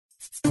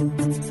नमस्कार,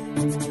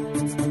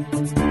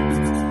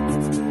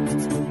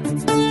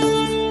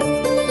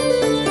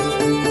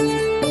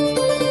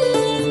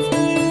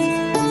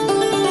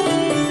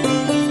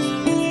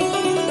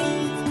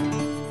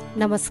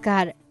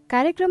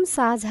 कार्यक्रम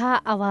साझा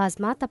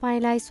आवाजमा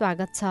तपाईलाई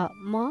स्वागत छ।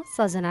 म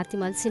सजना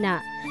तिमल सिन्हा।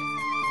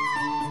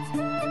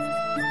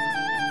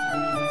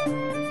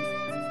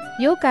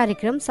 यो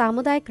कार्यक्रम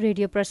सामुदायिक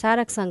रेडियो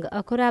प्रसारक संघ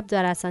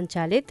अखुराबद्वारा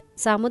सञ्चालित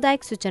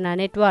सामुदायिक सूचना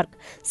नेटवर्क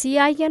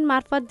CIN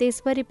मार्फत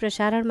देशभरि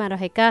प्रसारणमा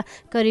रहेका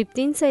करिब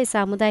 300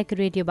 सामुदायिक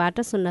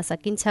रेडियोबाट सुन्न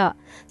सकिन्छ।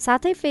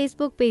 साथै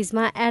फेसबुक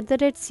पेजमा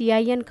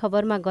 @CIN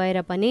खबरमा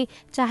गएर पनि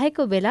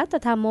चाहेको बेला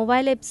तथा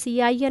मोबाइल एप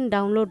CIN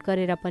डाउनलोड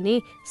गरेर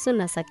पनि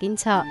सुन्न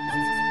सकिन्छ।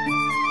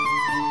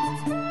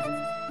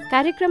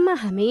 कार्यक्रममा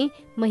हामी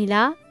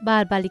महिला,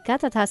 बालबालिका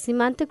तथा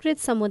सीमान्तकृत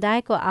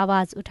समुदायको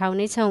आवाज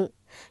उठाउनेछौँ।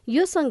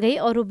 यो सँगै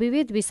अरू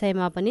विविध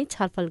विषयमा पनि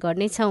छलफल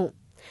गर्नेछौँ।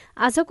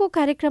 आजको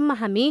कार्यक्रममा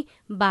हामी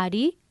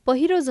बाढी,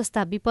 पहिरो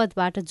जस्ता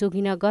विपदबाट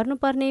जोगिन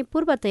गर्नुपर्ने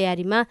पूर्व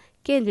तयारीमा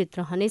केन्द्रित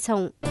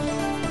रहनेछौँ।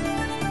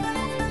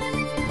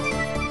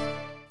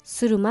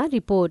 सुरुमा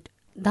रिपोर्ट।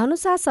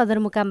 धनुषा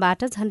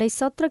सदरमुकामबाट झण्डै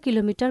 17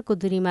 किलोमिटरको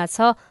दूरीमा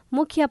छ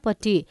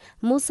मुखियापट्टी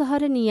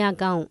मुसहरनिया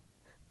गाउँ।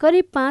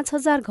 करिब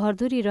 5000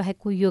 घरधुरी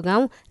रहेको यो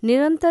गाउँ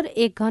निरन्तर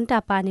 1 घण्टा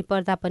पानी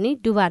पर्दा पनि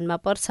डुबानमा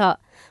पर्छ।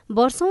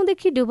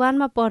 वर्षौंदेखि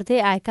डुबानमा पर्दै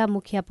आएका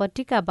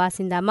मुखियापट्टीका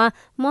बासिन्दामा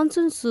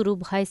मनसुन सुरु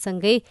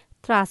भएसँगै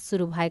त्रास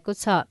सुरु भएको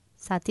छ।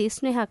 साथी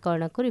स्नेहा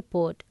कर्णको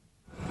रिपोर्ट।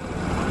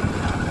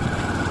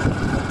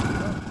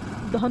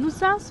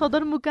 धनुषा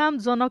सदरमुकाम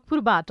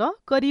जनकपुरबाट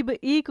करिब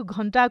 1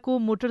 घण्टाको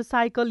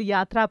मोटरसाइकल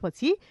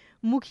यात्रापछि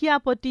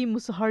मुखियापट्टी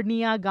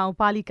मुसहरनिया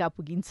गाउँपालिका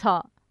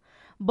पुगिन्छ।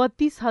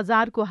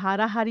 32,000 को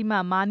हाराहारीमा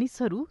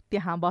मानिसहरू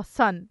त्यहाँ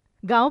बस्छन्।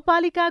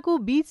 गाउँपालिकाको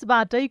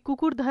बीचबाटै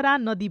कुकुरधरा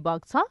नदी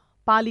बग्छ।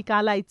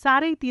 पालिकालाई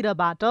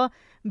चारैतिरबाट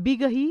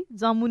बिगही,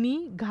 जमुनी,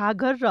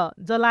 घाघर र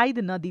जलाइद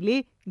नदीले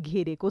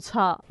घेरेको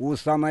छ।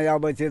 उस समय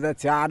अब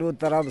चारों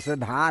तरफ से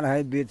धार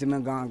है, बीच में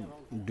गाँव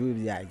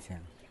डूब जाए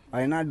छै।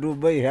 अहिना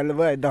डूबे,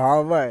 हेलबै,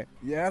 दहबै,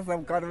 यह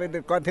सब करबै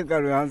तो कथी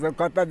करबै? हम सब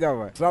कतऽ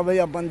जेबै? सब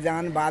अपन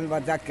जान बाल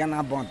बच्चा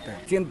केना बाँचतै?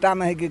 चिंता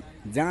में है कि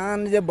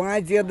जान जे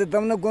बाँच जेतै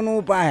तब न कोनो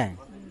उपाय है,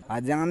 आ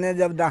जाने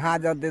जब दहा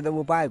जाते तो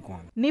उपाय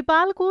कौन?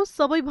 नेपालको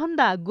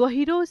सबैभन्दा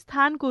गहिरो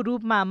स्थानको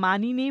रूपमा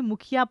मानिने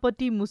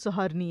मुखियापट्टी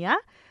मुसहरनिया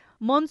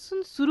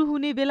मनसुन सुरु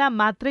हुने बेला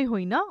मात्रै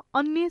होइन,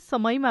 अन्य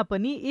समयमा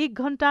पनि 1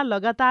 घण्टा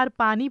लगातार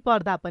पानी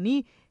पर्दा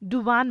पनि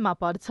डुबानमा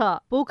पर्छ।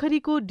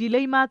 पोखरीको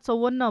डिलैमा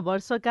 54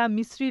 वर्षका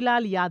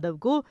मिश्रीलाल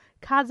यादवको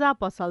खाजा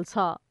पसल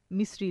छ।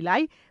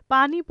 मिश्रीलाई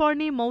पानी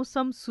पर्ने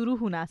मौसम सुरु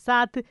हुना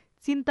साथ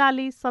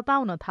चिन्ताले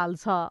सताउन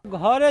थाल्छ।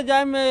 घरे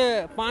जाए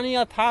में पानी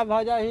अथाह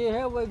भ जाए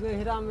है, वही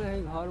गहरा में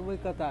है घर, वही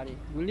कतारी,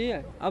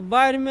 बुझलिए। अब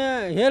बाढ़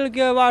में हेल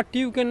के बाद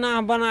ट्यूब के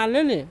नाव बना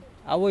ले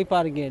आ वही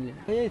पार गेले।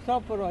 यही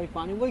सब पर रही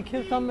पानी, वही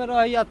खेत सब में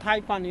रही,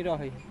 अथाई पानी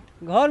रही।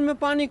 घर में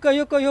पानी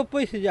कहियो कहियो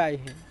पैस जाए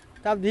है,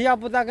 तब धिया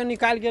पुता के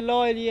निकाल के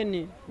लो एलिए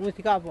नि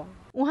मुस्का पर।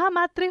 उहाँ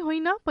मात्रै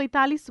होइन,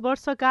 45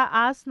 वर्षका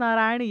आस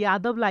नारायण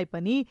यादवलाई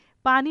पनि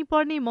पानी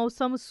पर्ने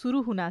मौसम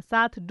सुरु हुना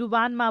साथ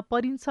डुबानमा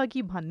परिन्छ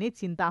कि भन्ने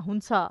चिन्ता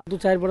हुन्छ।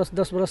 2-4 वर्ष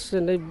 10 वर्ष से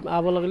नहीं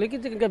आवे लगले कि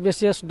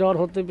विशेष डर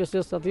होते,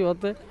 विशेष अथी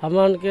होते।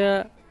 हमन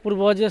के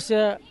पूर्वज से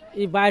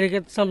ई बाढ़ के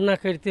सामना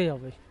करते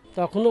हवे,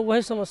 तखनो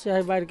वही समस्या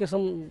है, बाढ़ के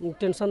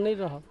टेंशन नहीं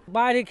रह।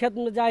 बाढ़ खेत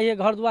में जाए,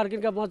 घर द्वार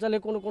किनका बचल है,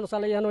 कोनो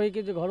साल एहन होई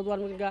कि घर द्वार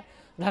में किनका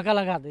धक्का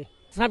लगा दे,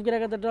 सांप गिरा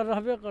के तो डर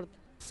रहबे करते।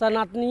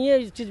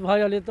 सनातनीय चीज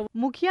भइले त।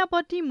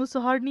 मुखियापट्टी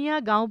मुसहरनिया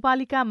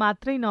गाउँपालिका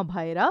मात्रै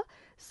नभएर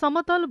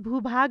समतल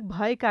भूभाग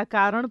भएका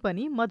कारण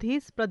पनि मध्य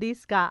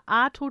प्रदेशका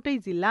 8वटै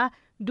जिल्ला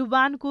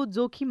डुबानको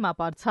जोखिममा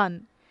पर्छन्।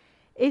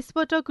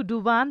 यसपटक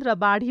डुबान र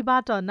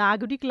बाढीबाट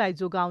नागरिकलाई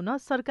जोगाउन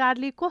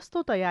सरकारले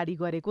कस्तो तयारी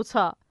गरेको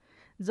छ?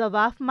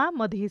 जवाफमा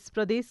मध्य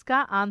प्रदेशका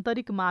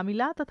आन्तरिक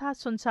मामिला तथा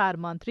सञ्चार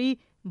मन्त्री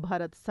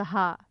भरत शाह।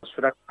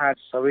 सुरक्षा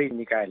सबै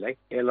निकायलाई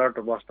एलर्ट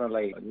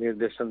बस्नलाई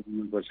निर्देशन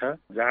दिएको छ।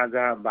 जहाँ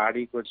जहाँ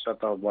बाढीको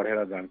सतह बढेर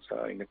जान्छ,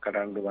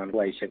 कटान डुबान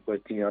आइसकेको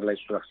तिनीहरूलाई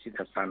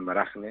सुरक्षित स्थानमा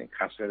राख्ने,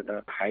 खास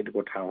गरेर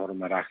हाइटको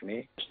ठाउँहरूमा राख्ने,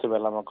 यस्तो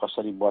बेलामा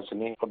कसरी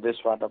बच्ने,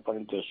 प्रदेशबाट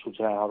पनि त्यो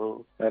सूचनाहरू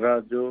र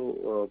जो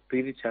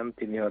पीडित छन्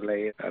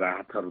तिनीहरूलाई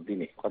राहतहरू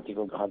दिने,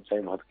 कतिको घर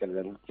चाहिँ भत्केर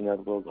जान्छ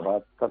तिनीहरूको घर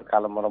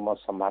तत्काल मर्मत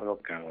सम्हारको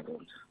कामहरू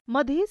हुन्छ।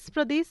 मध्य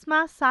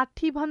प्रदेशमा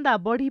 60 भन्दा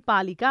बढी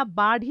पालिका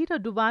बाढी र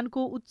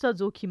डुबानको उच्च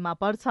जोखिममा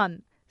पर्छन्।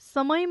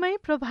 समयमै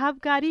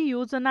प्रभावकारी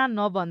योजना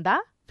नबन्दा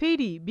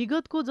फेरि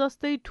विगतको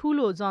जस्तै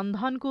ठूलो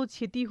जनधनको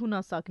क्षति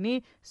हुन सक्ने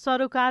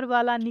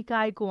सरकारवाला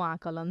निकायको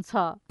आकलन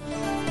छ।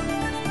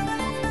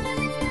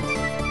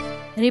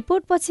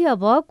 रिपोर्टपछि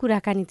अब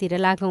कुराकानीतिर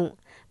लागौं।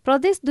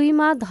 प्रदेश 2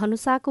 मा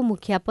धनुषाको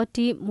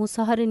मुखियापट्टि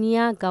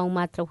मुसहरनिया गाउँ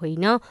मात्र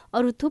होइन,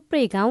 अरू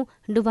थुप्रै गाउँ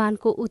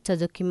डुबानको उच्च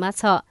जोखिममा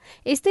छ।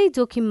 यस्तै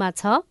जोखिममा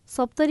छ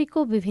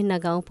सप्तरीको विभिन्न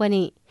गाउँ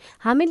पनि।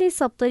 हामीले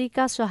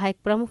सप्तरीका सहायक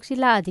प्रमुख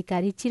जिल्ला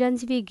अधिकारी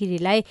चिरञ्जीवी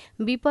गिरीलाई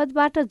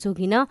विपदबाट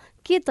जोगिन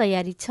के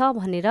तयारी छ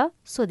भनेर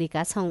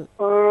सोधेका छौं।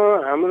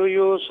 हाम्रो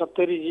यो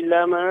सप्तरी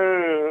जिल्लामा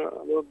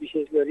अब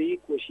विशेष गरी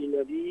कोशी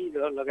नदी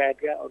र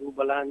लगायतका अरू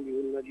बलान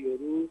विभिन्न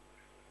नदीहरू,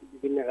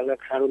 विभिन्न खालका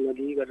खाँडो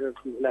नदी गरेर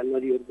ठुल्ठुला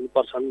नदीहरू पनि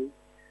पर्छन्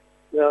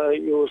र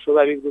यो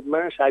स्वाभाविक रूपमा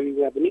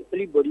साबिकमा पनि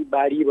अलिक बढी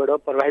बाढीबाट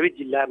प्रभावित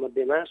जिल्ला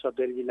मध्येमा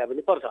सप्तरी जिल्ला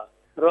पनि पर्छ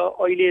र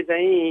अहिले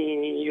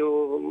चाहिँ यो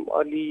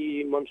अर्ली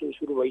मनसुन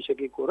सुरु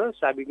भइसकेको र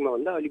साबिकमा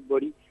भन्दा अलिक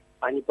बढी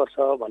पानी पर्छ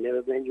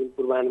भनेर चाहिँ जुन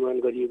पूर्वानुमान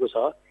गरिएको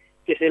छ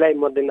त्यसैलाई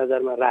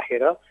मध्यनजरमा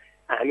राखेर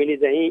हामीले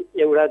चाहिँ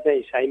एउटा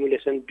चाहिँ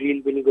साइमुलेसन ड्रिल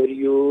पनि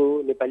गरियो।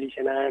 नेपाली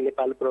सेना,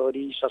 नेपाल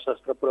प्रहरी,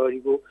 सशस्त्र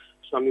प्रहरीको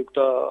संयुक्त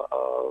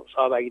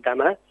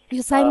सहभागितामा।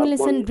 यो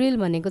साइमुलेसन ड्रिल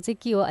भनेको चाहिँ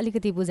के हो,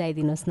 अलिकति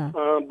बुझाइदिनुहोस् न।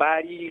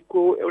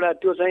 बाढीको एउटा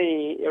त्यो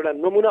चाहिँ एउटा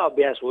नमुना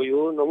अभ्यास हो।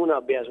 यो नमुना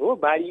अभ्यास हो।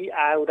 बाढी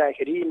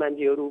आउँदाखेरि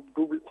मान्छेहरू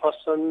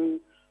फस्छन्,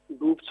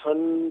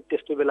 डुब्छन्,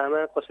 त्यस्तो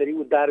बेलामा कसरी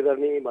उद्धार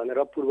गर्ने भनेर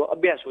पूर्व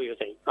अभ्यास हो यो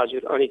चाहिँ।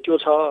 हजुर, अनि त्यो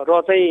छ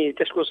र चाहिँ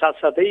त्यसको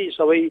साथसाथै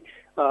सबै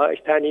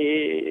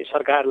स्थानीय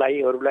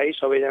सरकारलाई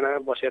सबैजना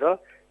बसेर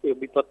यो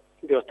विपद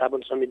व्यवस्थापन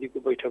समितिको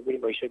बैठक पनि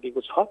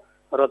भइसकेको छ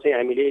र चाहिँ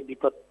हामीले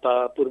विपद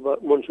पूर्व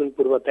मनसुन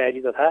पूर्व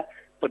तयारी तथा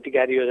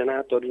प्रतिकार योजना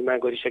तर्जुमा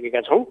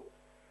गरिसकेका छौँ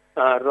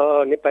र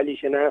नेपाली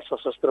सेना,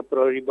 सशस्त्र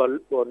प्रहरी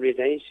बलहरूले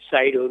चाहिँ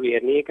साइडहरू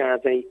हेर्ने, कहाँ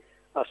चाहिँ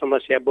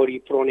समस्या बढी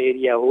प्रोन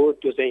एरिया हो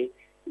त्यो चाहिँ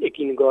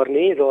यकिन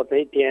गर्ने र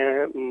चाहिँ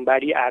त्यहाँ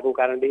बाढी आएको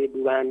कारणले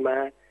डुबानमा,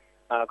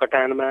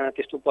 कटानमा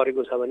त्यस्तो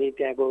परेको छ भने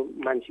त्यहाँको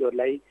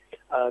मान्छेहरूलाई,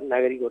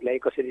 नागरिकहरूलाई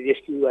कसरी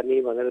रेस्क्यु गर्ने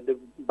भनेर त्यो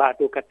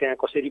बाटो त्यहाँ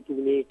कसरी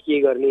पुग्ने, के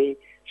गर्ने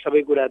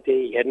सबै कुरा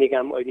त्यही हेर्ने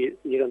काम अहिले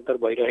निरन्तर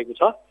भइरहेको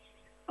छ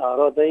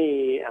र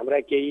चाहिँ हाम्रा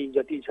केही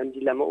जति छन्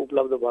जिल्लामा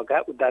उपलब्ध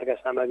भएका उद्धारका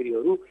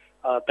सामग्रीहरू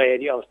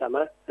तयारी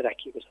अवस्थामा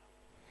राखिएको छ।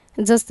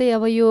 जस्तै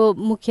अब यो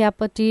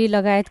मुखियापट्टि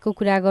लगायतको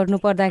कुरा गर्नु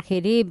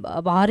पर्दाखेरि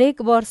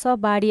हरेक वर्ष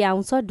बाढी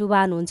आउँछ,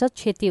 डुबान हुन्छ,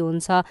 क्षति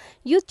हुन्छ।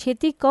 यो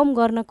क्षति कम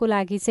गर्नको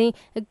लागि चाहिँ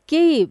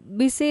केही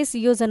विशेष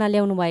योजना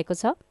ल्याउनु भएको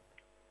छ?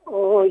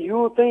 यो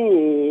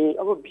चाहिँ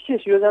अब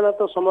विशेष योजना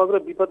त समग्र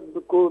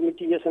विपदको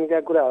मिटिगेसनका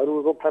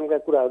कुराहरू, रोकथामका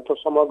कुराहरू त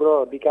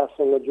समग्र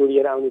विकाससँग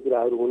जोडिएर आउने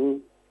कुराहरू हुन्।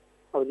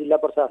 अब जिल्ला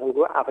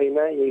प्रशासनको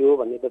आफैमा यही हो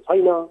भन्ने त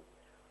छैन।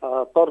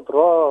 तर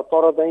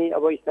चाहिँ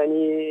अब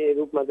स्थानीय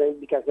रूपमा चाहिँ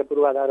विकासका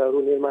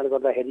पूर्वाधारहरू निर्माण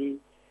गर्दाखेरि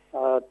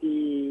ती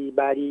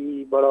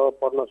बाढीबाट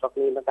पर्न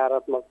सक्ने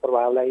नकारात्मक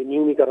प्रभावलाई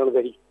न्यूनीकरण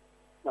गरी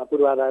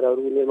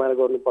पूर्वाधारहरू निर्माण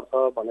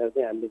गर्नुपर्छ भनेर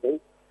चाहिँ हामीले चाहिँ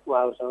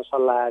उहाँहरूसँग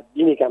सल्लाह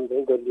दिने काम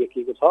चाहिँ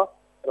गरिराखिएको छ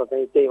र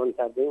चाहिँ त्यही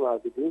अनुसार चाहिँ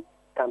उहाँहरूले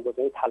कामको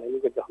चाहिँ थालनी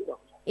गरिराख्नु भएको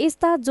छ।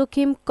 यस्ता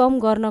जोखिम कम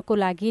गर्नको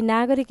लागि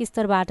नागरिक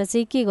स्तरबाट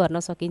चाहिँ के गर्न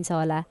सकिन्छ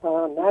होला?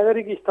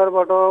 नागरिक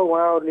स्तरबाट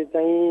उहाँहरूले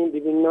चाहिँ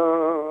विभिन्न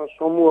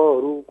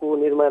समूहहरूको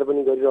निर्माण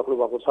पनि गरिराख्नु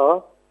भएको छ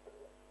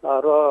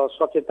र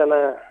सचेतना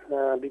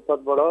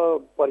विपदबाट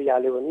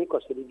परिहाल्यो भने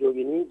कसरी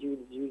जोगिने,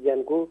 जीव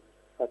ज्यानको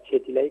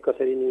क्षतिलाई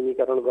कसरी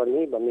न्यूनीकरण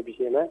गर्ने भन्ने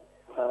विषयमा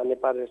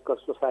नेपाल रेड क्रस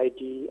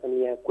सोसाइटी अनि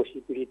यहाँ कोशी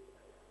पीडित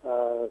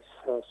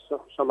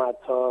समाज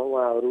छ,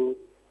 उहाँहरू,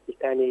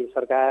 स्थानीय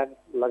सरकार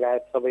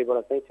लगायत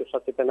सबैबाट चाहिँ त्यो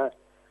सचेतना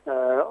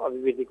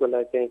अभिवृद्धिको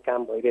लागि चाहिँ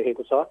काम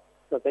भइरहेको छ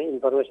र चाहिँ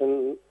इन्फर्मेसन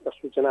र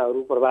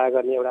सूचनाहरू प्रवाह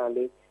गर्ने एउटा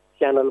हामीले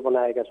च्यानल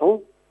बनाएका छौँ।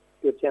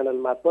 त्यो च्यानल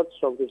मार्फत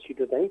सबको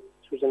छिटो चाहिँ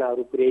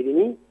सूचनाहरू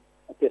पुर्याइदिने,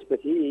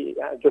 त्यसपछि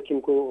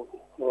जोखिमको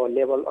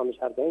लेभल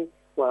अनुसार चाहिँ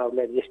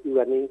उहाँहरूलाई रेस्क्यु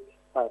गर्ने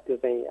त्यो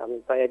चाहिँ हामी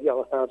तयारी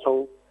अवस्थामा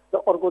छौँ। र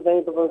अर्को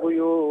चाहिँ तपाईँको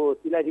यो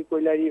तिलारी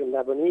कोइलारी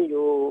भन्दा पनि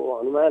यो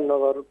हनुमान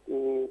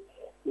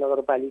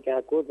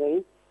नगरपालिकाको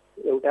चाहिँ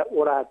एउटा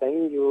वडा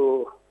चाहिँ यो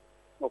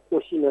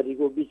कोशी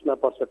नदीको बिचमा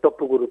पर्छ,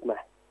 टप्पुको रूपमा।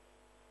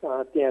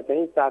 त्यहाँ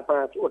चाहिँ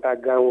 4-5वटा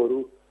गाउँहरू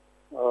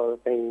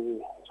चाहिँ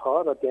छ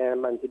र त्यहाँ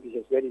मान्छे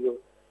विशेष गरी यो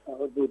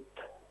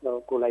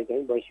दुधको लागि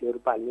चाहिँ भैँसीहरू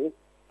पाल्ने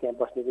त्यहाँ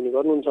बस्ने पनि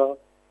गर्नुहुन्छ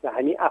र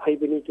हामी आफै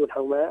पनि त्यो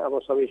ठाउँमा अब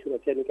सबै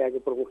सुरक्षा निकायको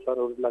प्रमुख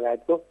सरहरू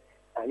लगायतको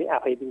हामी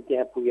आफै पनि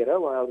त्यहाँ पुगेर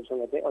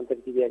उहाँहरूसँग चाहिँ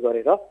अन्तर्क्रिया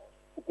गरेर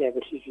त्यहाँको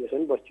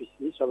सिचुएसन,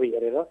 वस्तुस्थिति सबै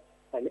हेरेर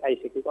हामी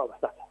आइसकेको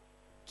अवस्था छ।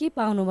 के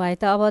पाउनु भयो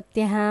त? अब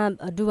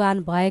त्यहाँ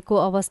डुबान भएको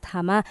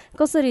अवस्थामा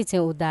कसरी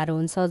चाहिँ उद्धार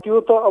हुन्छ? त्यो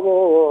त अब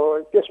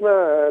त्यसमा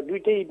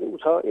दुईटै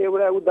छ।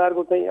 एउटा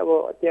उद्धारको चाहिँ अब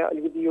त्यहाँ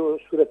अलिकति यो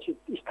सुरक्षित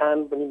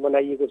स्थान पनि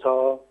बनाइएको छ।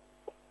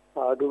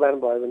 डुबान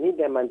भयो भने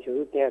त्यहाँ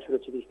मान्छेहरू त्यहाँ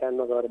सुरक्षित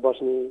स्थानमा गएर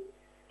बस्ने।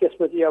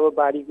 त्यसपछि अब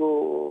बाढीको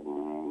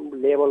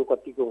लेभल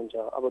कतिको हुन्छ,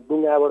 अब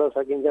डुङ्गाबाट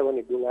सकिन्छ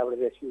भने डुङ्गाबाट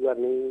रेस्क्यु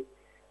गर्ने,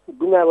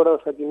 डुङ्गाबाट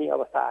सकिने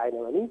अवस्था आएन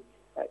भने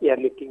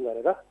एयरलिफ्टिङ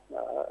गरेर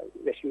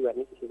रेस्क्यु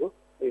गर्ने किसिमको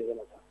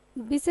योजना छ।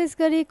 विशेष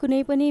गरी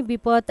कुनै पनि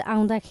विपद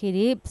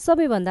आउँदाखेरि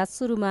सबैभन्दा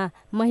सुरुमा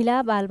महिला,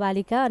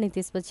 बालबालिका अनि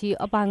त्यसपछि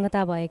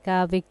अपाङ्गता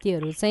भएका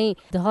व्यक्तिहरू चाहिँ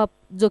थप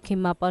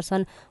जोखिममा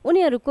पर्छन्।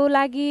 उनीहरूको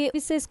लागि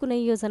विशेष कुनै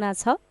योजना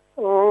छ?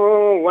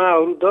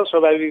 उहाँहरू त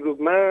स्वाभाविक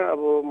रूपमा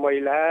अब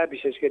महिला,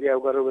 विशेष गरी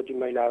अब गर्भवती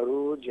महिलाहरू,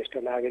 ज्येष्ठ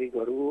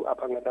नागरिकहरू,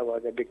 अपाङ्गता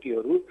भएका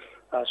व्यक्तिहरू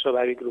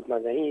स्वाभाविक रूपमा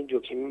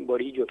चाहिँ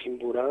बढी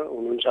जोखिमपूर्ण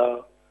हुनुहुन्छ।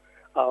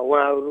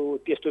 उहाँहरू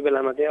त्यस्तो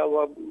बेलामा चाहिँ अब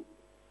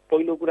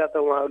पहिलो कुरा त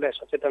उहाँहरूलाई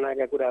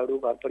सचेतनाका कुराहरू,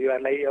 घर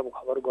परिवारलाई अब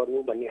खबर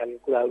गर्नु भन्ने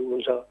खालको कुराहरू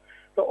हुन्छ।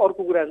 र अर्को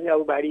कुरा चाहिँ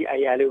अब बाढी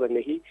आइहाल्यो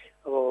भनेदेखि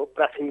अब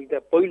प्राथमिकता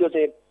पहिलो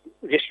चाहिँ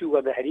रेस्क्यु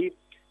गर्दाखेरि,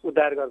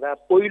 उद्धार गर्दा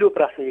पहिलो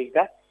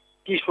प्राथमिकता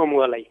ती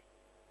समूहलाई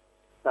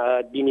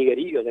दिने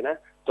गरी योजना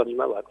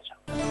तर्जुमा भएको छ।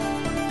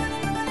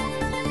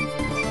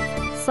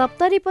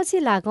 सप्तरीपछि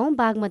लागौं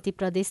बागमती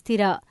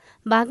प्रदेशतिर।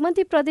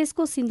 बागमती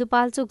प्रदेशको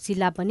सिन्धुपाल्चोक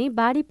जिल्ला पनि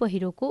बाढी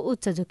पहिरोको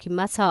उच्च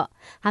जोखिममा छ।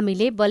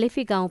 हामीले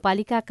बलेफी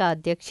गाउँपालिकाका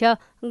अध्यक्ष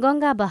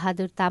गंगा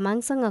बहादुर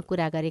तामाङसँग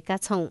कुरा गरेका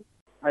छौं।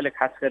 अहिले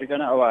खास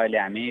गरिकन अब अहिले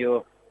हामी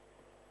यो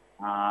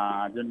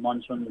जुन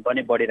मनसुन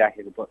पनि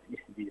बढिराखेको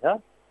स्थिति छ,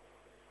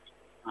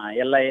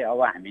 यसलाई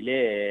अब हामीले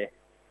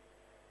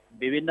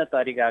विभिन्न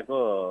तरिकाको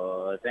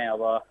चाहिँ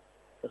अब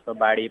जस्तो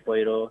बाढी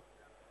पहिरो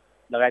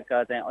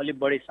लगायतका चाहिँ अलिक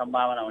बढी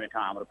सम्भावना हुने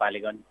ठाउँ हाम्रो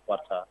पालिका पनि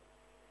पर्छ।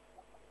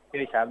 त्यो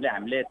हिसाबले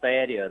हामीले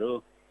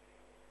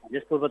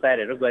पूर्व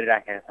तयारीहरू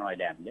गरिराखेका छौँ।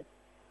 अहिले हामीले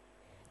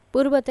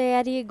पूर्व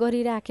तयारी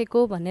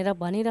गरिराखेको भनेर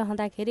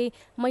भनिरहँदाखेरि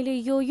मैले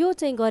यो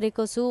चाहिँ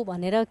गरेको छु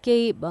भनेर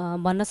केही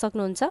भन्न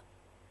सक्नुहुन्छ?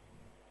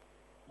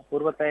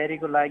 पूर्व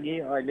तयारीको लागि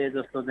अहिले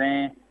जस्तो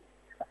चाहिँ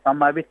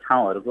सम्भावित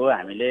ठाउँहरूको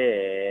हामीले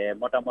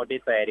मोटामोटी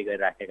तयारी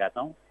गरिराखेका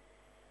छौँ।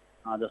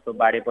 जस्तो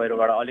बाढी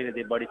पहिरोबाट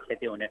अलिकति बढी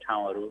क्षति हुने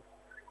ठाउँहरू,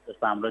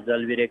 जस्तो हाम्रो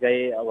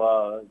जलबिरेकै अब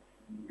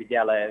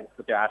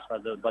विद्यालयको त्यो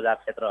आसपास जो बजार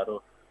क्षेत्रहरू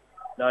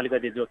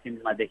अलिकति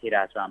जोखिममा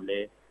देखिरहेको छौँ हामीले।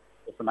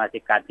 जस्तो माथि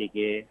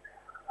कार्तिके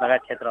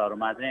लगायत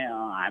क्षेत्रहरूमा चाहिँ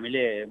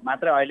हामीले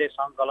मात्र अहिले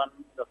सङ्कलन,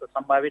 जस्तो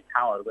सम्भावित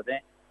ठाउँहरूको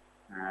चाहिँ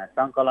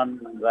सङ्कलन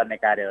गर्ने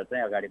कार्यहरू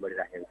चाहिँ अगाडि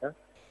बढिराखेको छ।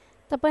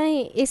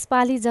 तपाईँ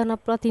यसपालि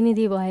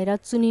जनप्रतिनिधि भएर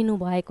चुनिनु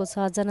भएको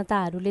छ,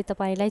 जनताहरूले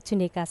तपाईँलाई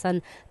चुनेका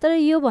छन्। तर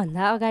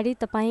योभन्दा अगाडि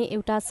तपाईँ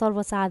एउटा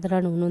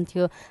सर्वसाधारण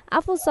हुनुहुन्थ्यो।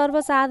 आफू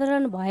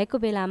सर्वसाधारण भएको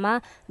बेलामा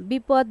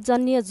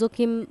विपदजन्य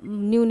जोखिम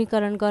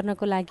न्यूनीकरण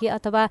गर्नको लागि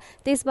अथवा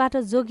त्यसबाट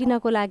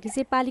जोगिनको लागि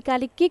चाहिँ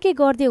पालिकाले के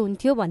गर्दै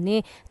हुन्थ्यो भन्ने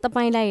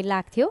तपाईँलाई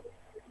लाग्थ्यो?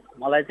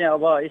 मलाई चाहिँ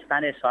अब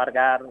स्थानीय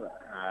सरकार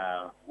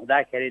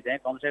हुँदाखेरि चाहिँ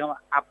कमसेकम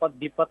आपद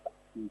विपद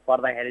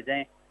पर्दाखेरि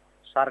चाहिँ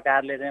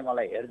सरकारले चाहिँ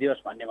मलाई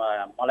हेरिदियोस् भन्ने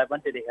मलाई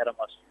पनि त्यतिखेर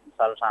म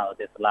सर्वसाधारण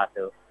त्यस्तो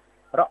लाग्थ्यो।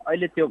 र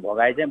अहिले त्यो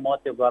भोगाइ चाहिँ म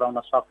त्यो गराउन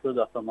सक्छु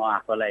जस्तो म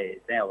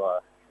आफूलाई चाहिँ अब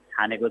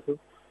ठानेको छु।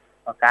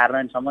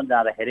 कार्यान्वयनसम्म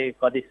जाँदाखेरि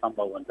कति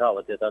सम्भव हुन्छ अब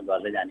त्यो त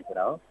गर्दै जाने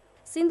कुरा हो।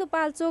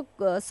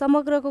 सिन्धुपाल्चोक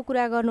समग्रको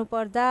कुरा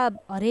गर्नुपर्दा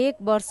हरेक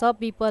वर्ष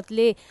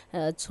विपदले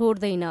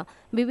छोड्दैन,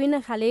 विभिन्न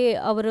खाले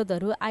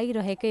अवरोधहरू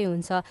आइरहेकै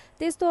हुन्छ।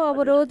 त्यस्तो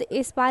अवरोध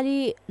यसपालि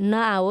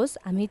नआओस्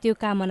हामी त्यो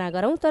कामना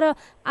गरौँ। तर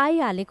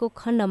आइहालेको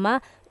खण्डमा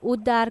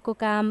उद्धारको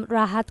काम,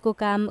 राहतको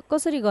काम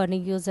कसरी गर्ने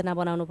योजना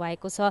बनाउनु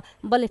भएको छ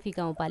बलेफी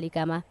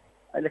गाउँपालिकामा?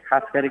 अहिले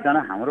खास गरिकन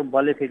हाम्रो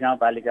बलेफी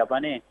गाउँपालिका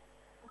पनि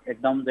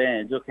एकदम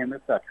चाहिँ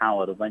जोखिमयुक्त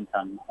ठाउँहरू पनि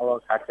छन्। अब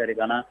खास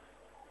गरिकन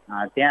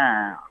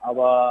त्यहाँ अब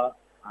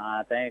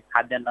चाहिँ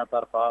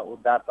खाद्यान्नतर्फ,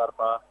 उद्धारतर्फ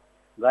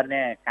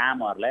गर्ने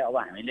कामहरूलाई अब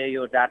हामीले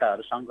यो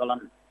डाटाहरू सङ्कलन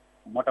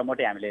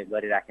मोटामोटी हामीले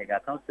गरिराखेका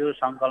छौँ। त्यो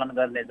सङ्कलन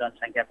गर्ने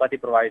जनसङ्ख्या कति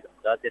प्रभावित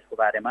हुन्छ त्यसको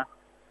बारेमा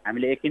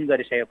हामीले यकिन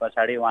गरिसके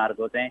पछाडि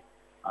उहाँहरूको चाहिँ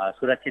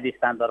सुरक्षित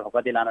स्थानतर्फ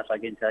कति लान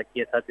सकिन्छ,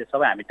 के छ, त्यो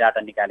सबै हामी डाटा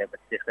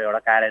निकालेपछि त्यसको एउटा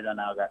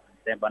कार्ययोजना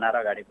चाहिँ बनाएर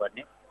अगाडि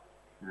बढ्ने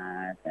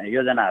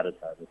योजनाहरू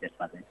छ।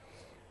 त्यसमा चाहिँ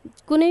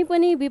कुनै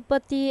पनि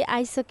विपत्ति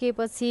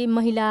आइसकेपछि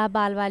महिला,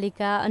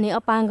 बालबालिका अनि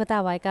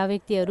अपाङ्गता भएका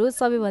व्यक्तिहरू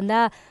सबैभन्दा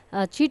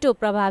छिटो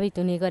प्रभावित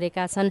हुने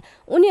गरेका छन्।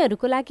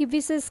 उनीहरूको लागि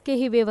विशेष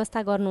केही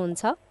व्यवस्था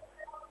गर्नुहुन्छ?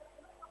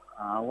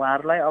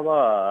 उहाँहरूलाई अब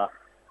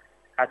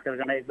खास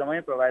गरिकन एकदमै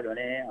प्रभावित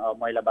हुने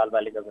महिला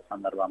बालबालिकाको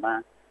सन्दर्भमा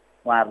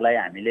उहाँहरूलाई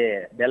हामीले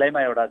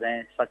बेलैमा एउटा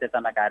चाहिँ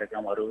सचेतना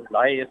कार्यक्रमहरू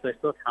ल यस्तो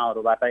यस्तो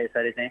ठाउँहरूबाट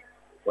यसरी चाहिँ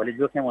भोलि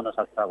जोखिम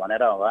हुनसक्छ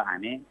भनेर अब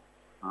हामी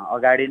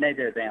अगाडि नै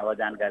त्यो चाहिँ अब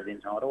जानकारी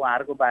दिन्छौँ र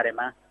उहाँहरूको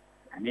बारेमा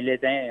हामीले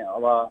चाहिँ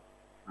अब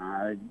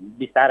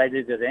बिस्तारै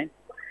त्यो चाहिँ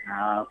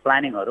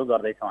प्लानिङहरू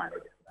गर्दैछौँ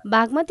हामीले।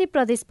 बागमती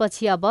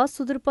प्रदेशपछि अब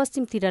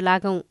सुदूरपश्चिमतिर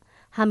लागौं।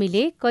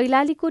 हामीले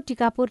कैलालीको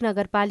टिकापुर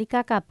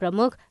नगरपालिकाका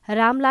प्रमुख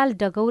रामलाल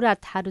डगौरा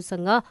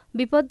थारूसँग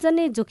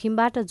विपदजन्य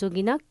जोखिमबाट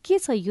जोगिन के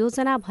छ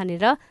योजना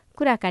भनेर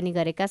कुराकानी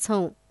गरेका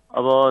छौं।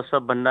 अब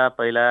सबभन्दा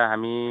पहिला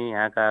हामी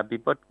यहाँका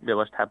विपद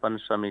व्यवस्थापन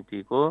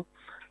समितिको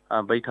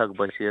बैठक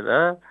बसेर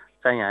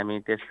चाहिँ हामी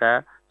त्यसका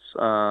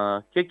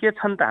के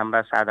छन् त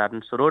हाम्रा साधारण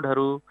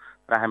स्रोतहरू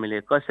र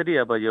हामीले कसरी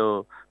अब यो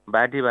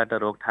बाढीबाट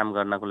रोकथाम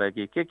गर्नको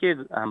लागि के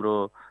हाम्रो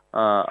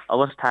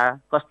अवस्था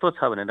कस्तो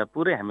छ भनेर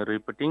पुरै हामी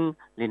रिपोर्टिङ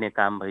लिने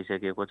काम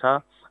भइसकेको छ।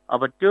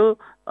 अब त्यो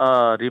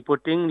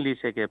रिपोर्टिङ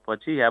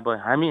लिइसकेपछि अब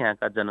हामी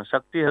यहाँका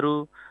जनशक्तिहरू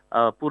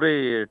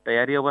पुरै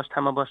तयारी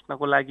अवस्थामा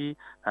बस्नको लागि,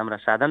 हाम्रा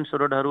साधन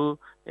स्रोतहरू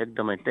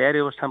एकदमै तयारी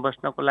अवस्थामा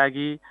बस्नको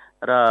लागि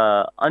र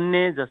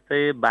अन्य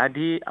जस्तै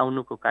बाढी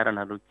आउनुको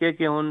कारणहरू के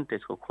हुन्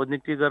त्यसको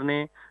खोजनीति गर्ने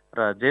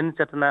र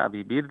जनचेतना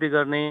अभिवृद्धि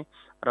गर्ने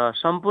र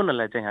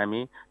सम्पूर्णलाई चाहिँ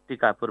हामी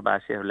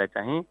टिकापुरवासीहरूलाई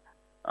चाहिँ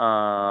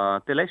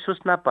त्यसलाई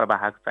सूचना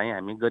प्रवाह चाहिँ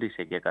हामी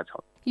गरिसकेका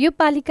छौँ। यो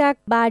पालिका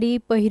बाढी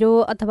पहिरो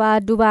अथवा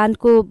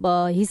डुबानको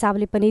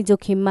हिसाबले पनि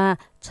जोखिममा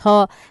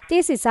छ,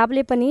 त्यस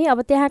हिसाबले पनि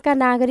अब त्यहाँका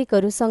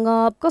नागरिकहरूसँग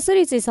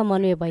कसरी चाहिँ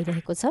समन्वय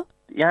भइरहेको छ?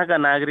 यहाँका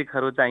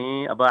नागरिकहरू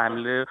चाहिँ अब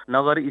हामीले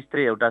नगर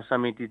स्तरीय एउटा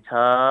समिति छ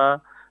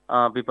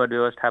विपद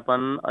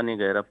व्यवस्थापन, अनि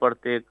गएर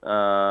प्रत्येक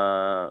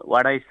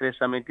वडा स्तरीय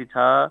समिति छ,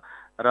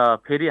 र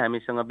फेरि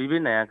हामीसँग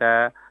विभिन्न यहाँका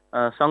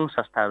सङ्घ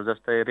संस्थाहरू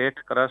जस्तै रेड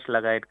क्रस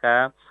लगायतका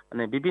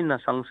अनि विभिन्न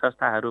सङ्घ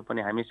संस्थाहरू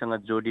पनि हामीसँग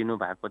जोडिनु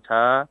भएको छ।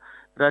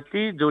 र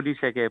ती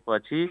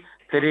जोडिसकेपछि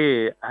फेरि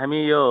हामी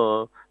यो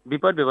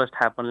विपद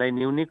व्यवस्थापनलाई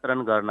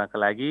न्यूनीकरण गर्नका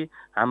लागि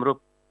हाम्रो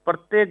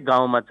प्रत्येक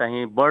गाउँमा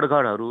चाहिँ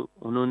बडघरहरू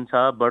हुनुहुन्छ,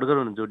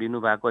 बडघरहरू जोडिनु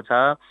भएको छ,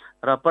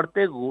 र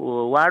प्रत्येक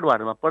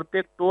वार्डमा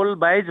प्रत्येक टोल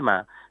वाइजमा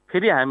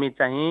फेरि हामी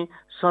चाहिँ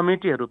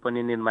समितिहरू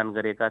पनि निर्माण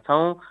गरेका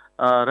छौँ।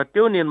 र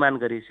त्यो निर्माण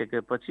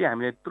गरिसकेपछि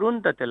हामीले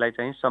तुरुन्त त्यसलाई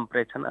चाहिँ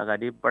सम्प्रेषण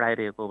अगाडि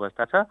बढाइरहेको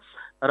अवस्था छ।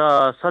 र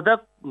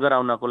सजग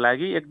गराउनको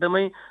लागि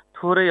एकदमै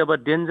थोरै अब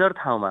डेन्जर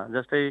ठाउँमा,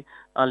 जस्तै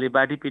अलि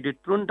बाढी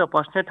पीडित तुरुन्त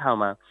पस्ने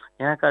ठाउँमा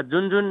यहाँका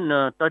जुन जुन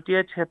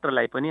तटीय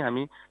क्षेत्रलाई पनि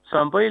हामी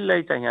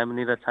सबैलाई चाहिँ हामी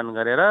निरीक्षण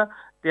गरेर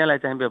त्यसलाई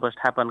चाहिँ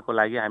व्यवस्थापनको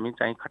लागि हामी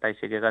चाहिँ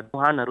खटाइसकेका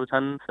मुहानहरू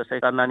छन्। जस्तै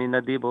कर्णाली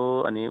नदी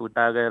भयो, अनि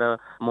उता गएर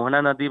मोहना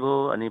नदी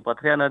भयो, अनि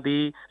पथरिया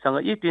नदीसँग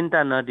यी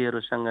 3टा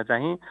नदीहरूसँग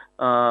चाहिँ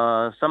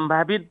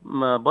सम्भावित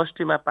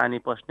बस्तीमा पानी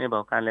पस्ने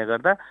भएको कारणले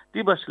गर्दा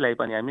ती बस्तीलाई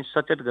पनि हामी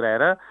सचेत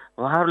गराएर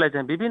उहाँहरूलाई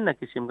चाहिँ विभिन्न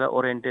किसिमका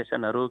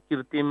ओरिएन्टेसनहरू,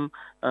 कृत्रिम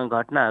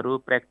घटनाहरू,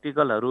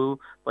 प्र्याक्टिकलहरू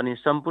पनि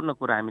सम्पूर्ण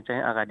कुरा हामी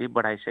चाहिँ अगाडि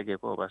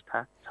बढाइसकेको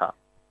अवस्था छ।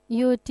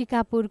 यो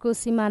टिकापुरको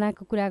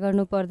सिमानाको कुरा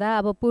गर्नुपर्दा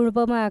अब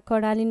पूर्वमा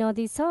कर्णाली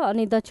नदी छ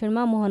अनि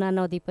दक्षिणमा मोहना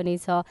नदी पनि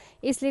छ।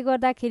 यसले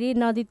गर्दाखेरि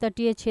नदी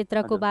तटीय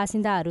क्षेत्रको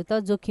बासिन्दाहरू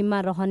त जोखिममा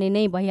रहने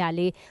नै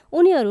भइहाले।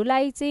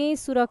 उनीहरूलाई चाहिँ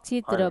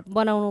सुरक्षित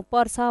बनाउनु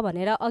पर्छ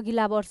भनेर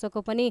अघिल्ला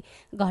वर्षको पनि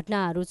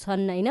घटनाहरू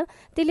छन् होइन।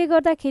 त्यसले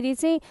गर्दाखेरि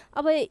चाहिँ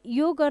अब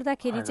यो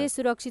गर्दाखेरि चाहिँ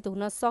सुरक्षित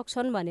हुन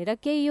सक्छन् भनेर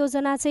केही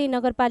योजना चाहिँ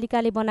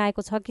नगरपालिकाले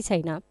बनाएको छ कि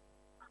छैन?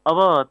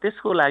 अब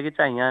त्यसको लागि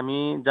चाहिँ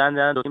हामी जहाँ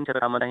जहाँ जोखिम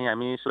क्षेत्रमा चाहिँ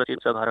हामी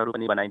सुरक्षित घरहरू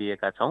पनि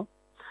बनाइदिएका छौँ,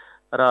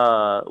 र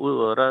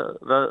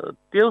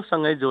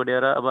त्योसँगै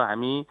जोडेर अब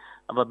हामी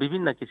अब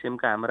विभिन्न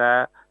किसिमका हाम्रा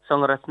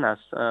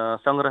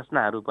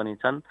संरचनाहरू पनि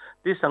छन्।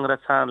 ती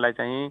संरचनालाई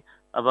चाहिँ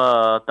अब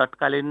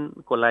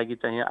तत्कालीनको लागि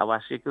चाहिँ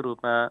आवासीय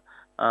रूपमा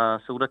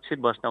सुरक्षित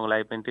बस्नको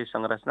लागि पनि ती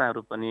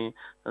संरचनाहरू पनि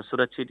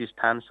सुरक्षित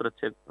स्थान,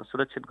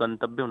 सुरक्षित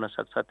गन्तव्य हुन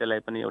सक्छ, त्यसलाई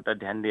पनि एउटा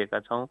ध्यान दिएका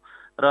छौँ।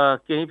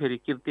 र केही फेरि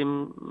कृत्रिम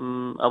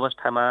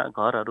अवस्थामा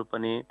घरहरू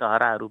पनि,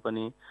 टहराहरू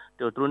पनि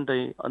त्यो तुरुन्तै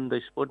अन द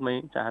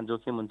स्पोटमै जहाँ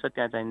जोखिम हुन्छ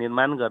त्यहाँ चाहिँ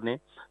निर्माण गर्ने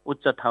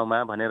उच्च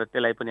ठाउँमा भनेर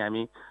त्यसलाई पनि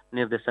हामी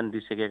निर्देशन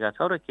दिइसकेका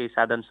छौँ। र केही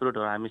साधन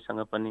स्रोतहरू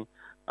हामीसँग पनि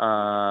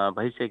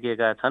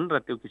भइसकेका छन्, र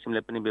त्यो किसिमले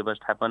पनि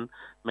व्यवस्थापन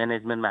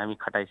म्यानेजमेन्टमा हामी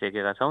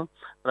खटाइसकेका छौँ,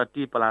 र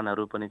ती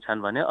प्लानहरू पनि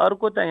छन्। भने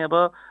अर्को चाहिँ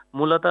अब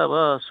मूलत अब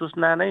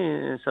सूचना नै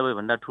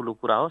सबैभन्दा ठुलो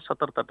कुरा हो,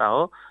 सतर्कता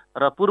हो,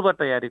 र पूर्व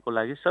तयारीको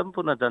लागि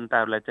सम्पूर्ण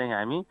जनताहरूलाई चाहिँ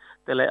हामी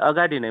त्यसलाई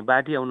अगाडि नै,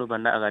 बाढी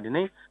आउनुभन्दा अगाडि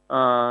नै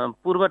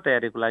पूर्व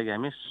तयारीको लागि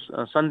हामी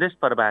सन्देश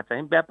प्रवाह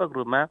चाहिँ व्यापक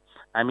रूपमा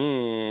हामी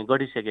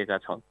गरिसकेका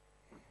छौँ।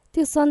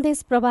 त्यो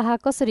सन्देश प्रवाह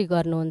कसरी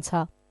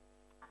गर्नुहुन्छ?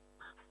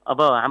 अब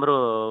हाम्रो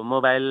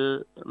मोबाइल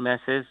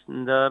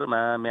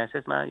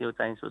म्यासेजमा यो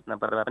चाहिँ सूचना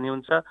प्रवाह पनि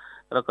हुन्छ,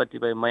 र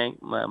कतिपय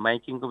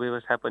माइकिङको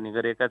व्यवस्था पनि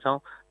गरेका छौँ।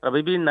 र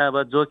विभिन्न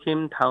अब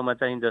जोखिम ठाउँमा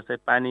चाहिँ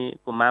जस्तै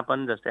पानीको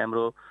मापन, जस्तै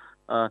हाम्रो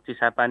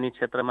चिसापानी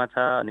क्षेत्रमा छ,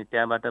 अनि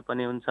त्यहाँबाट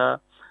पनि हुन्छ,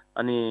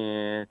 अनि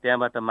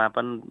त्यहाँबाट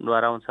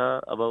मापनद्वारा आउँछ।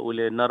 अब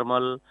उसले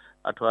नर्मल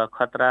अथवा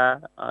खतरा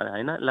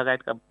होइन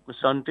लगायतका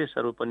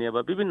सन्देशहरू पनि अब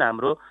विभिन्न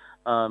हाम्रो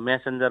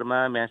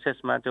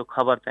म्यासेजमा त्यो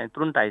खबर चाहिँ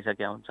तुरुन्त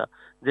आइसकेका हुन्छ।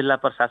 जिल्ला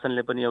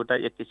प्रशासनले पनि एउटा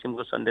एक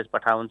किसिमको सन्देश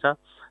पठाउँछ,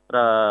 र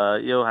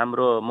यो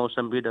हाम्रो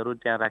मौसमविदहरू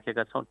त्यहाँ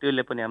राखेका छौँ,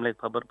 त्यसले पनि हामीलाई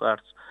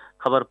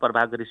खबर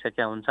प्रवाह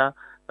गरिसकेका हुन्छ,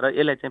 र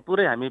यसलाई चाहिँ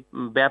पुरै हामी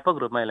व्यापक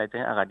रूपमा यसलाई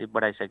चाहिँ अगाडि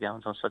बढाइसकेका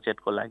हुन्छौँ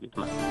सचेतको लागि।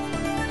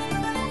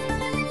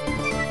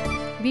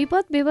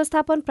 विपद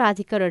व्यवस्थापन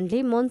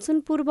प्राधिकरणले मनसुन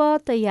पूर्व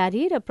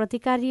तयारी र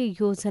प्रतिकारी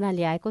योजना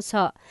ल्याएको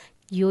छ।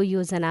 यो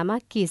योजनामा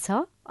के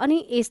छ अनि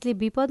यसले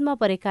विपदमा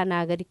परेका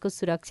नागरिकको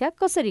सुरक्षा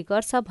कसरी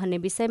गर्छ भन्ने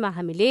विषयमा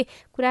हामीले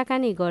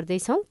कुराकानी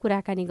गर्दैछौँ।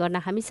 कुराकानी गर्न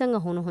हामीसँग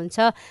हुनुहुन्छ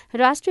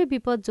राष्ट्रिय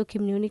विपद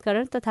जोखिम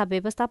न्यूनीकरण तथा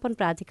व्यवस्थापन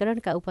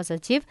प्राधिकरणका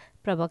उपसचिव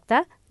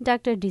प्रवक्ता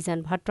डाक्टर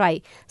डिजन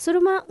भट्टराई।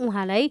 सुरुमा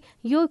उहाँलाई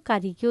यो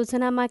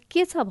कार्ययोजनामा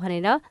के छ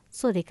भनेर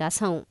सोधेका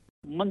छौँ।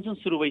 मनसुन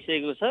सुरु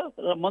भइसकेको छ,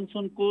 र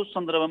मनसुनको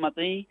सन्दर्भमा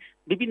चाहिँ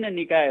विभिन्न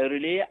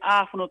निकायहरूले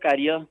आफ्नो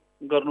कार्य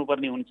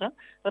गर्नुपर्ने हुन्छ,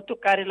 र त्यो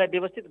कार्यलाई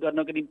व्यवस्थित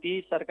गर्नको निम्ति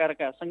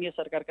संघीय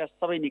सरकारका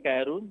सबै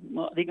निकायहरू,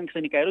 अधिकांश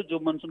निकायहरू जो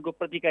मनसुनको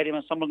प्रतिकार्यमा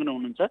संलग्न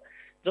हुनुहुन्छ,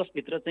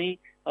 जसभित्र चाहिँ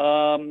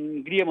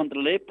गृह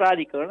मन्त्रालय,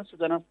 प्राधिकरण,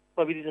 सूचना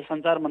प्रविधि तथा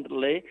सञ्चार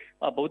मन्त्रालय,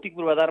 भौतिक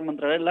पूर्वाधार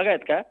मन्त्रालय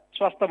लगायतका,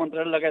 स्वास्थ्य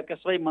मन्त्रालय लगायतका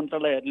सबै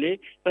मन्त्रालयहरूले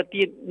र ती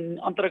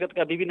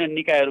अन्तर्गतका विभिन्न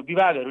निकायहरू,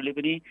 विभागहरूले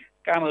पनि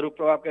कामहरू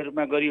प्रभावकारी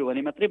रूपमा गरियो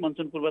भने मात्रै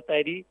मनसुन पूर्व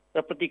तयारी र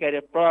प्रतिकार्य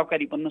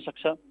प्रभावकारी बन्न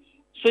सक्छ।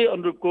 सोही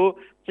अनुरूपको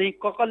चाहिँ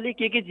कसले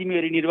के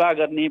जिम्मेवारी निर्वाह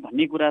गर्ने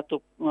भन्ने कुरा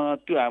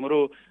त्यो हाम्रो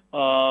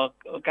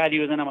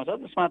कार्ययोजनामा छ,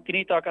 जसमा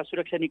तिनै तहका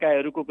सुरक्षा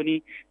निकायहरूको पनि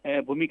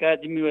भूमिका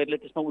जिम्मेवारीलाई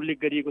त्यसमा उल्लेख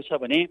गरिएको छ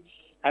भने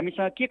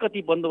हामीसँग के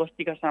कति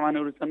बन्दोबस्तीका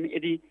सामानहरू छन्,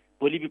 यदि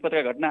भोलि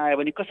विपदका घटना आयो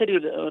भने कसरी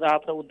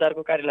राहत र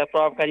उद्धारको कार्यलाई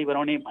प्रभावकारी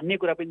बनाउने भन्ने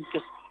कुरा पनि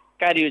त्यस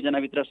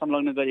कार्ययोजनाभित्र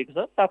संलग्न गरिएको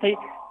छ। साथै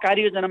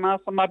कार्ययोजनामा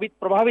सम्भावित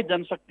प्रभावित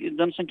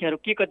जनसङ्ख्याहरू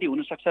के कति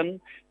हुन सक्छन्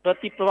र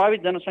ती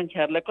प्रभावित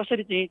जनसङ्ख्याहरूलाई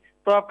कसरी चाहिँ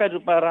प्रभावकारी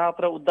रूपमा राहत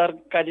र उद्धार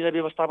कार्यलाई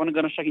व्यवस्थापन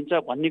गर्न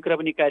सकिन्छ भन्ने कुरा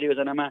पनि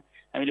कार्ययोजनामा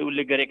हामीले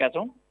उल्लेख गरेका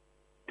छौँ।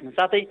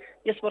 साथै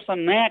यस वर्ष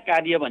नयाँ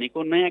कार्य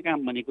भनेको, नयाँ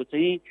काम भनेको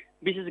चाहिँ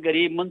विशेष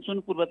गरी मनसुन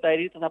पूर्व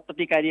तयारी तथा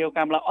प्रतिकार्यको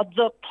कामलाई अझ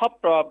थप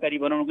प्रभावकारी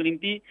बनाउनको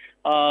निम्ति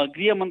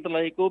गृह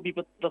मन्त्रालयको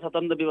विपद तथा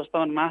दण्ड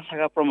व्यवस्थापन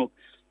महाशाखा प्रमुख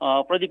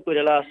प्रदीप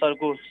कोइराला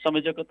सरको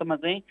संयोजकत्वमा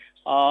चाहिँ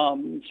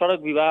सडक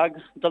विभाग,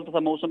 जल तथा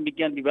मौसम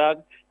विज्ञान विभाग,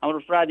 हाम्रो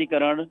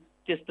प्राधिकरण,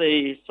 त्यस्तै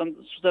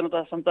सूचना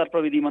तथा सञ्चार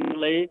प्रविधि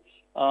मन्त्रालय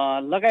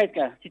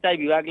लगायतका सिँचाइ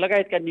विभाग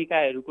लगायतका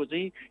निकायहरूको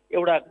चाहिँ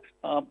एउटा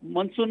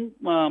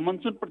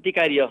मनसुन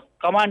प्रतिकार्य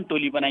कमान्ड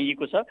टोली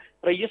बनाइएको छ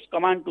र यस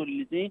कमान्ड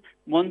टोलीले चाहिँ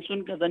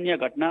मनसुनका जन्य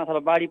घटना अथवा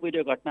बाढी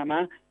पहिरो घटनामा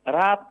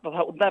राहत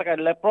तथा उद्धार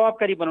कार्यलाई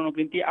प्रभावकारी बनाउनको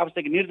निम्ति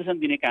आवश्यक निर्देशन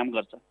दिने काम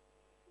गर्छ।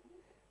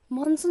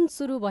 मनसुन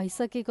सुरु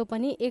भइसकेको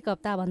पनि 1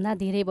 हप्ताभन्दा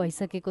धेरै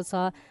भइसकेको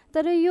छ,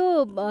 तर यो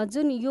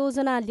जुन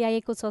योजना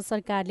ल्याएको छ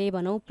सरकारले,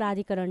 भनौँ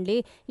प्राधिकरणले,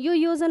 यो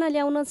योजना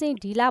ल्याउन चाहिँ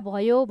ढिला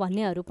भयो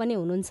भन्नेहरू पनि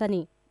हुनुहुन्छ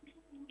नि?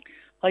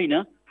 होइन,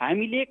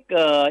 हामीले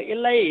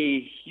यसलाई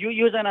यो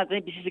योजना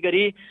चाहिँ विशेष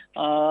गरी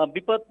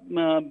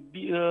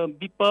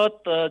विपद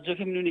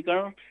जोखिम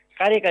न्यूनीकरण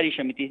कार्यकारी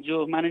समिति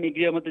जो माननीय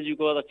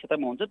गृहमन्त्रीज्यूको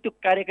अध्यक्षतामा हुन्छ, त्यो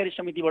कार्यकारी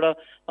समितिबाट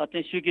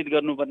चाहिँ स्वीकृत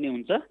गर्नुपर्ने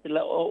हुन्छ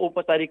त्यसलाई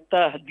औपचारिकता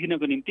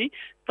दिनको निम्ति।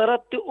 तर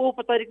त्यो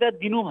औपचारिकता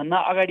दिनुभन्दा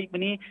अगाडि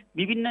पनि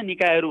विभिन्न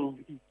निकायहरू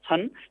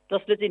छन्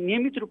जसले चाहिँ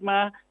नियमित रूपमा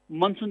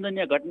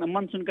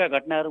मनसुनका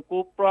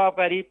घटनाहरूको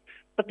प्रभावकारी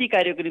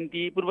प्रतिकार्यको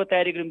निम्ति, पूर्व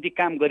तयारीको निम्ति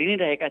काम गरि नै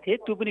रहेका थिए।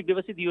 त्यो पनि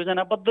व्यवस्थित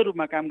योजनाबद्ध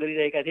रूपमा काम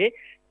गरिरहेका थिए।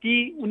 ती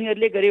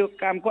उनीहरूले गरेको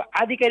कामको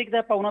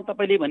आधिकारिकता पाउन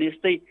तपाईँले भने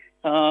जस्तै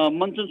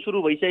मनसुन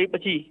सुरु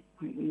भइसकेपछि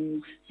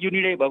यो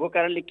निर्णय भएको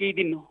कारणले केही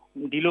दिन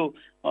ढिलो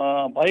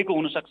भएको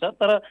हुनसक्छ,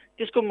 तर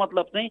त्यसको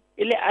मतलब चाहिँ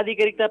यसले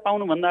आधिकारिकता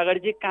पाउनुभन्दा अगाडि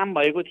चाहिँ काम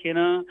भएको थिएन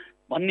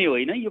भन्ने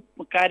होइन, यो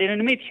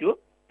कार्यान्वयनमै थियो।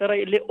 तर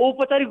यसले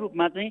औपचारिक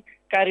रूपमा चाहिँ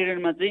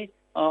कार्यान्वयनमा चाहिँ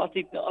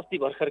अस्ति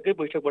भर्खरकै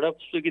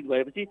बैठकबाट स्वीकृत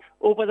भएपछि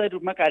औपचारिक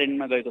रूपमा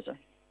कार्यान्वयनमा गएको छ।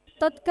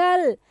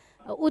 तत्काल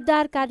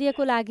उद्धार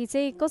कार्यको लागि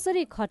चाहिँ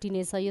कसरी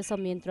खटिनेछ यो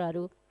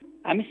संयन्त्रहरू?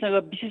 हामीसँग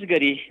विशेष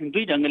गरी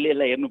 2 ढङ्गले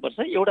यसलाई हेर्नुपर्छ।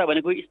 एउटा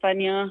भनेको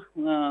स्थानीय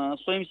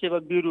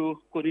स्वयंसेवक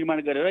ब्युरोको निर्माण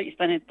गरेर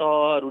स्थानीय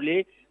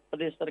तहहरूले,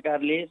 प्रदेश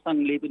सरकारले,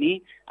 सङ्घले पनि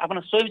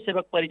आफ्ना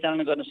स्वयंसेवक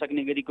परिचालन गर्न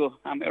सक्ने गरीको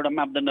एउटा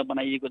मापदण्ड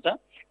बनाइएको छ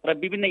र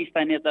विभिन्न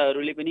स्थानीय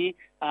तहहरूले पनि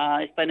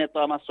स्थानीय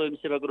तहमा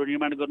स्वयंसेवकहरू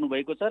निर्माण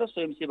गर्नुभएको छ र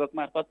स्वयंसेवक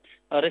मार्फत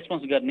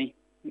रेस्पोन्स गर्ने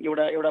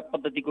एउटा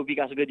पद्धतिको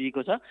विकास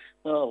गरिएको छ।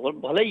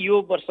 भलै यो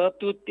वर्ष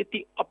त्यो त्यति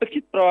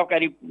अपेक्षित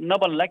प्रभावकारी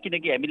नबन्ला,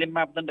 किनकि हामीले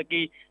मापदण्ड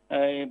केही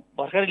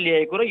भर्खरै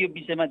ल्याएको र यो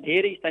विषयमा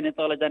धेरै स्थानीय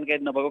तहलाई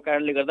जानकारी नभएको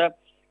कारणले गर्दा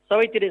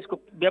सबैतिर यसको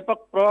व्यापक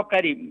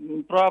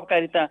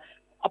प्रभावकारिता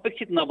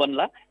अपेक्षित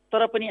नबन्ला।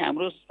 तर पनि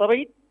हाम्रो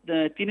सबै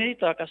तिनै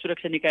तहका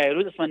सुरक्षा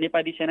निकायहरू, जसमा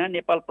नेपाली सेना,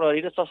 नेपाल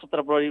प्रहरी र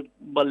सशस्त्र प्रहरी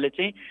बलले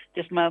चाहिँ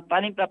त्यसमा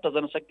तालिम प्राप्त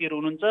जनशक्तिहरू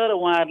हुनुहुन्छ र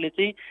उहाँहरूले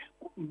चाहिँ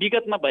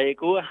विगतमा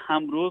भएको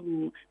हाम्रो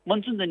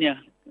मनसुनजन्य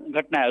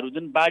घटनाहरू,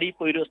 जुन बाढी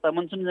पहिरो जस्ता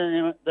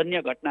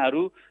मनसुनजन्य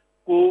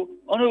घटनाहरूको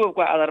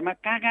अनुभवको आधारमा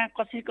कहाँ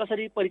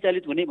कसरी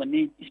परिचालित हुने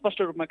भन्ने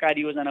स्पष्ट रूपमा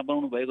कार्ययोजना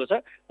बनाउनु भएको छ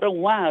र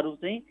उहाँहरू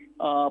चाहिँ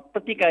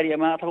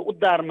प्रतिकार्यमा अथवा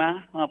उद्धारमा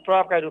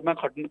प्रभावकारी रूपमा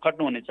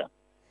खट्नुहुनेछ।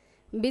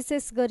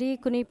 विशेष गरी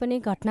कुनै पनि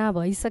घटना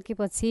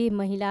भइसकेपछि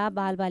महिला,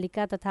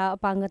 बालबालिका तथा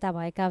अपाङ्गता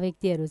भएका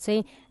व्यक्तिहरू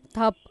चाहिँ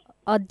थप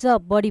अझ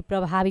बढी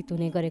प्रभावित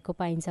हुने गरेको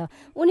पाइन्छ।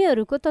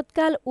 उनीहरूको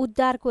तत्काल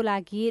उद्धारको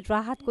लागि,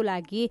 राहतको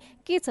लागि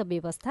के छ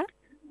व्यवस्था?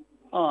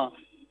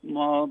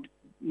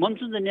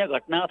 मनसुनजन्य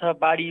घटना अथवा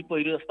बाढी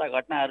पहिरो जस्ता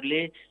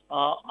घटनाहरूले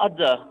अझ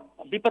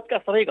विपदका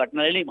सबै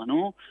घटनाले नै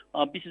भनौँ,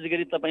 विशेष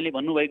गरी तपाईँले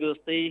भन्नुभएको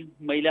जस्तै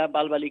महिला,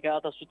 बालबालिका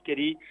अथवा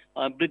सुत्केरी,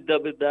 वृद्ध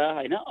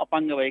होइन,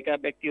 अपाङ्ग भएका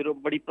व्यक्तिहरू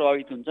बढी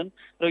प्रभावित हुन्छन्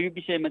र यो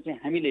विषयमा चाहिँ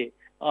हामीले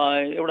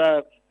एउटा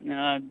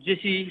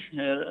जेसी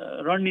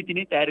रणनीति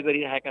नै तयार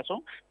गरिरहेका छौँ।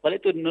 भले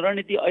त्यो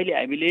रणनीति अहिले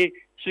हामीले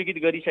स्वीकृत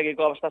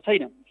गरिसकेको अवस्था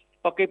छैन,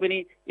 पक्कै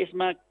पनि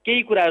यसमा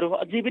केही कुराहरू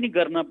अझै पनि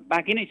गर्न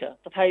बाँकी नै छ।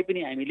 तथापि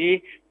पनि हामीले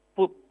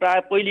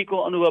पहिलेको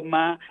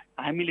अनुभवमा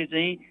हामीले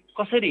चाहिँ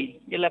कसरी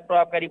यसलाई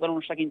प्रभावकारी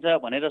बनाउन सकिन्छ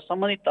भनेर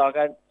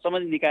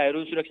सम्बन्धित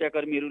निकायहरू,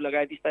 सुरक्षाकर्मीहरू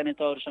लगायत स्थानीय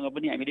तहहरूसँग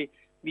पनि हामीले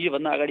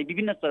योभन्दा अगाडि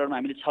विभिन्न चरणमा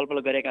हामीले छलफल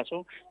गरेका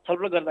छौँ।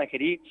 छलफल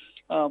गर्दाखेरि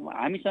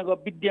हामीसँग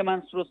विद्यमान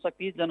स्रोत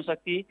शक्ति,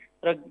 जनशक्ति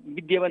र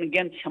विद्यमान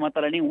ज्ञान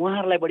क्षमतालाई नै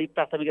उहाँहरूलाई बढी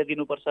प्राथमिकता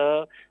दिनुपर्छ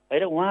है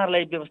र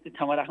उहाँहरूलाई व्यवस्थित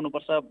ठाउँमा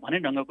राख्नुपर्छ भन्ने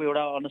ढङ्गको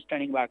एउटा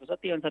अन्डरस्ट्यान्डिङ भएको छ।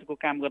 त्यही अनुसारको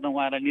काम गर्न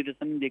उहाँहरूलाई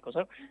निर्देशन दिएको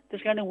छ।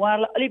 त्यस कारणले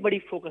उहाँहरूलाई अलिक बढी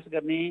फोकस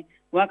गर्ने,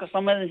 उहाँको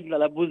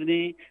संवेदनशीलतालाई बुझ्ने,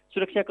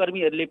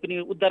 सुरक्षाकर्मीहरूले पनि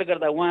उद्धार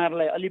गर्दा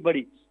उहाँहरूलाई अलिक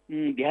बढी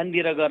ध्यान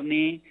दिएर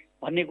गर्ने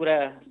भन्ने कुरा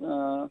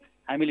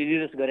हामीले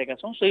निर्देश गरेका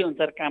छौँ। सोही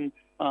अनुसार काम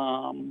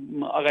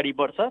अगाडि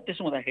बढ्छ।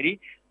 त्यसो हुँदाखेरि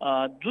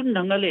जुन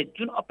ढङ्गले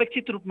जुन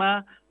अपेक्षित रूपमा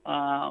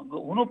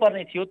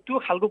हुनुपर्ने थियो त्यो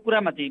खालको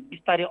कुरामा चाहिँ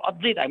बिस्तारै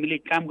अझै हामीले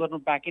काम गर्नु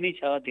बाँकी नै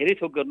छ, धेरै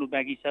थोक गर्नु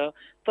बाँकी छ।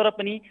 तर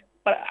पनि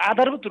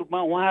आधारभूत रूपमा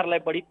उहाँहरूलाई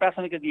बढी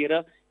प्राथमिकता दिएर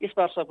यस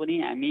वर्ष पनि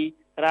हामी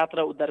राहत र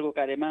उद्धारको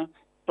कार्यमा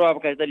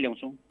प्रभावकारिता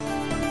ल्याउँछौँ।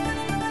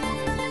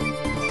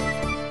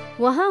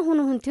 उहाँ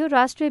हुनुहुन्थ्यो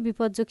राष्ट्रिय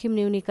विपद जोखिम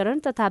न्यूनीकरण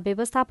तथा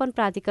व्यवस्थापन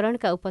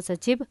प्राधिकरणका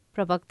उपसचिव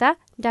प्रवक्ता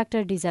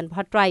डाक्टर डिजन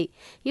भट्टराई।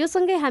 यो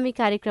सँगै हामी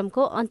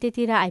कार्यक्रमको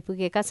अन्त्यतिर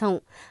आइपुगेका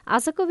छौं।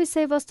 आजको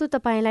विषयवस्तु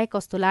तपाईलाई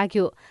कस्तो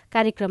लाग्यो?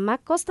 कार्यक्रममा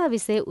कस्ता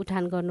विषय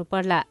उठान गर्नु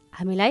पर्ला?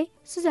 हामीलाई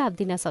सुझाव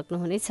दिन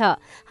सक्नुहुनेछ।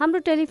 हाम्रो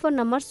टेलिफोन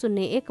नम्बर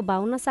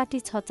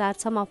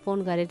 01526066 मा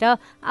फोन गरेर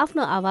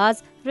आफ्नो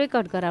आवाज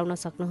रेकर्ड गराउन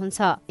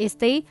सक्नुहुन्छ।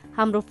 यस्तै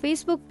हाम्रो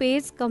Facebook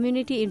page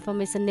community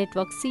information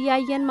network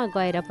CIN मा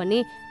गएर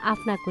पनि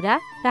आफ्ना कुरा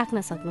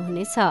राख्न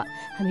सक्नुहुनेछ।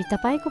 हामी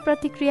तपाईको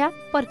प्रतिक्रिया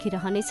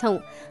पर्खिरहनेछौँ।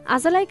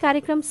 आजलाई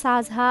कार्यक्रम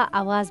साझा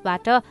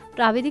आवाजबाट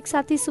प्राविधिक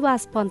साथी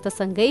सुभाष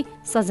पन्तसँगै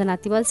सजना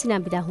तिमल सिन्हा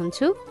बिदा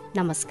हुन्छु।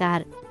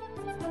 नमस्कार।